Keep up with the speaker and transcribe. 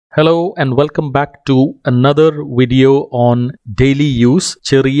Hello and welcome back to another video on daily use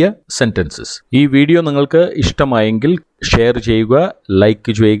ചെറിയ sentences. ഈ video നിങ്ങൾക്ക് ഇഷ്ടമായെങ്കിൽ ഷെയർ ചെയ്യുക,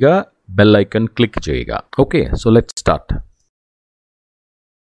 ലൈക്ക് ചെയ്യുക, ബെൽ ഐക്കൺ ക്ലിക്ക് ചെയ്യുക. Okay, so let's start.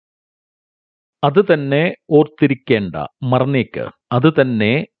 അത് തന്നെ ഓർത്തിരിക്കേണ്ട, മറന്നേക്ക്. അത്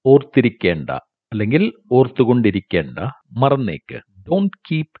തന്നെ ഓർത്തിരിക്കേണ്ട അല്ലെങ്കിൽ ഓർത്തുകൊണ്ടിരിക്കേണ്ട, മറന്നേക്ക്. Don't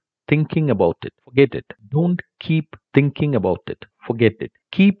keep thinking about it. Forget it. Don't keep thinking about it. Forget it.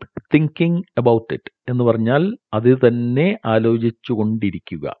 Keep thinking about it എന്ന് പറഞ്ഞാൽ അത് തന്നെ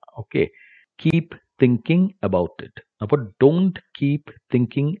ആലോചിച്ചുകൊണ്ടിരിക്കുക. Okay, keep thinking about it. അപ്പോൾ don't keep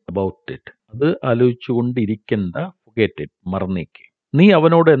thinking about it, അത് ആലോചിച്ചുകൊണ്ടിരിക്കേണ്ട. forget it, മറന്നേക്ക്. നീ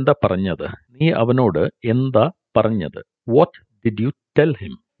അവനോട് എന്താ പറഞ്ഞത്? നീ അവനോട് എന്താ പറഞ്ഞത്? What did you tell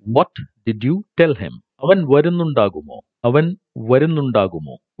him? What did you tell him? അവൻ വരുന്നുണ്ടാകുമോ? അവൻ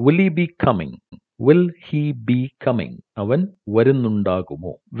വരുന്നുണ്ടാകുമോ? Will he be coming? Will he be coming? അവൻ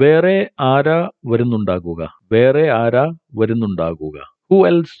വരുന്നുണ്ടാകുമോ? വേറെ ആരാ വരുന്നുണ്ടാകുക? വേറെ ആരാ വരുന്നുണ്ടാകുക? Who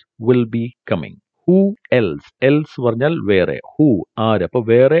else will be coming? Who else? Else പറഞ്ഞാൽ വേറെ. Who ആര്? അപ്പൊ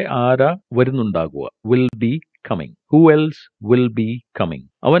വേറെ ആരാ വരുന്നുണ്ടാകുക? Will be coming. Who else will be coming?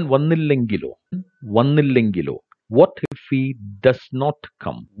 അവൻ വന്നില്ലെങ്കിലോ? വന്നില്ലെങ്കിലോ? What if he does not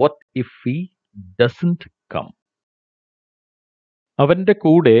come? What if he doesn't come? അവന്റെ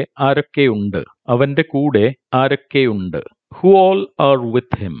കൂടെ ആരൊക്കെയുണ്ട്? അവന്റെ കൂടെ ആരൊക്കെയുണ്ട്? Who all are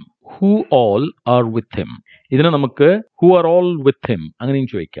with him? Who all are with him? ഇതിനെ നമുക്ക് who are all with him അങ്ങനെയും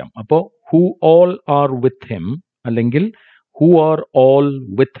ചോദിക്കാം. അപ്പോ who all are with him അല്ലെങ്കിൽ who are all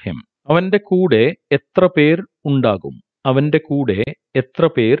with him. അവന്റെ കൂടെ എത്ര പേർ ഉണ്ടാകും? അവന്റെ കൂടെ എത്ര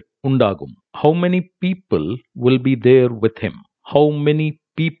പേർ ഉണ്ടാകും? How many people will be there with him? How many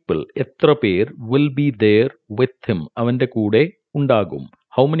people, എത്ര പേർ will be there with him? അവന്റെ കൂടെ ഉണ്ടാകും.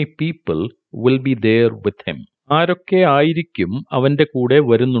 How many people will be there with him? ആരൊക്കെ ആയിരിക്കും അവന്റെ കൂടെ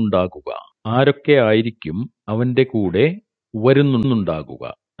വരുന്നുണ്ടാകുക? ആരൊക്കെ ആയിരിക്കും അവന്റെ കൂടെ വരുന്നുണ്ടാകുക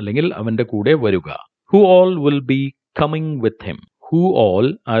അല്ലെങ്കിൽ അവന്റെ കൂടെ വരിക? Who all will be coming with him? Who all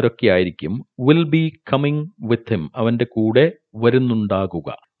ആരൊക്കെ ആയിരിക്കും will be coming with him? അവന്റെ കൂടെ വരുന്നുണ്ടാകുക.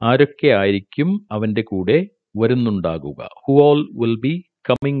 ആരൊക്കെ ആയിരിക്കും അവന്റെ കൂടെ വരുന്നുണ്ടാകുക? Who all will be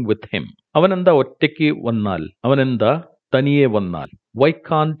coming with him? അവനെന്താ ഒറ്റയ്ക്ക് വന്നാൽ? അവനെന്താ തനിയെ വന്നാൽ? Why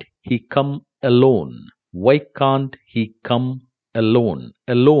can't he come alone? Why can't he come alone?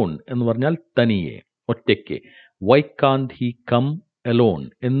 Alone എന്ന് പറഞ്ഞാൽ തനിയെ, ഒറ്റയ്ക്ക്. Why can't he come alone?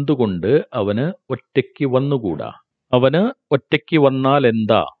 എന്തുകൊണ്ട് അവന് ഒറ്റയ്ക്ക് വന്നുകൂടാ? അവന് ഒറ്റയ്ക്ക് വന്നാൽ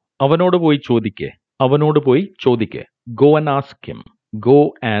എന്താ? അവനോട് പോയി ചോദിക്കേ. അവനോട് പോയി ചോദിക്കേ. Go and ask him. Go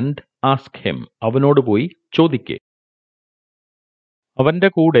and ask him. അവനോട് പോയി ചോദിക്കേ. അവന്റെ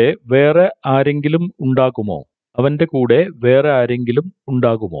കൂടെ വേറെ ആരെങ്കിലും ഉണ്ടാകുമോ? അവന്റെ കൂടെ വേറെ ആരെങ്കിലും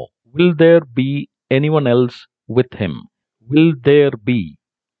ഉണ്ടാകുമോ? Will there be anyone else with him? Will there be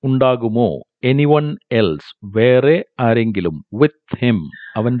ഉണ്ടാകുമോ? Anyone else വേറെ ആരെങ്കിലും with him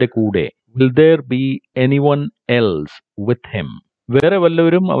അവന്റെ കൂടെ. Will there be anyone else with him? വേറെ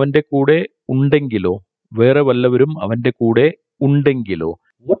വല്ലവരും അവന്റെ കൂടെ ഉണ്ടെങ്കിലോ? വേറെ വല്ലവരും അവന്റെ കൂടെ ഉണ്ടെങ്കിലോ?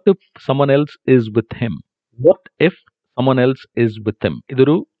 What if someone else is with him? What if someone else is with him?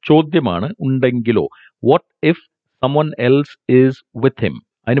 ഇതൊരു ചോദ്യമാണ്. ഉണ്ടെങ്കിലോ. What if someone else is with him?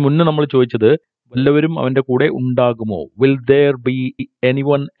 അതിന് മുന്നേ നമ്മൾ ചോദിച്ചത് വല്ലവരും അവന്റെ കൂടെ ഉണ്ടാകുമോ? Will there be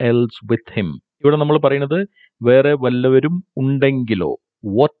anyone else with him? ഇവിടെ നമ്മൾ പറയുന്നത് വേറെ വല്ലവരും ഉണ്ടെങ്കിലോ.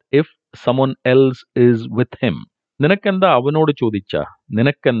 What if someone else is with him? നിനക്കെന്താ അവനോട് ചോദിച്ച?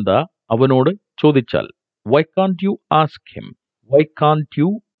 നിനക്കെന്താ അവനോട് ചോദിച്ചാൽ? Why can't you ask him? Why can't you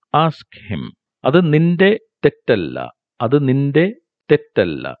ask him? അത് നിന്റെ തെറ്റല്ല. അത് നിന്റെ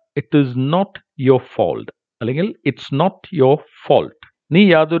തെറ്റല്ല. It is not your fault. അല്ലെങ്കിൽ ഇറ്റ്സ് നോട്ട് യുവർ ഫോൾട്ട്. നീ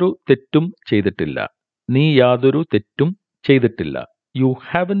യാതൊരു തെറ്റും ചെയ്തിട്ടില്ല. നീ യാതൊരു തെറ്റും ചെയ്തിട്ടില്ല. U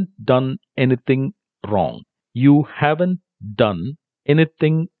haven't done anything wrong. U haven't done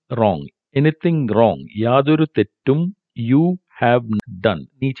anything wrong. Anything wrong, യാതൊരു തെറ്റും യു ഹാവ് ഡൺ,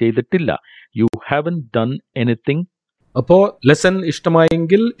 നീ ചെയ്തിട്ടില്ല. U haven't done anything. അപ്പോൾ ലെസൺ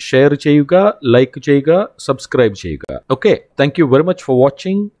ഇഷ്ടമായെങ്കിൽ ഷെയർ ചെയ്യുക, ലൈക്ക് ചെയ്യുക, സബ്സ്ക്രൈബ് ചെയ്യുക. Okay, thank you very much for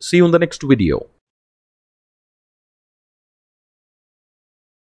watching. See you in the next video.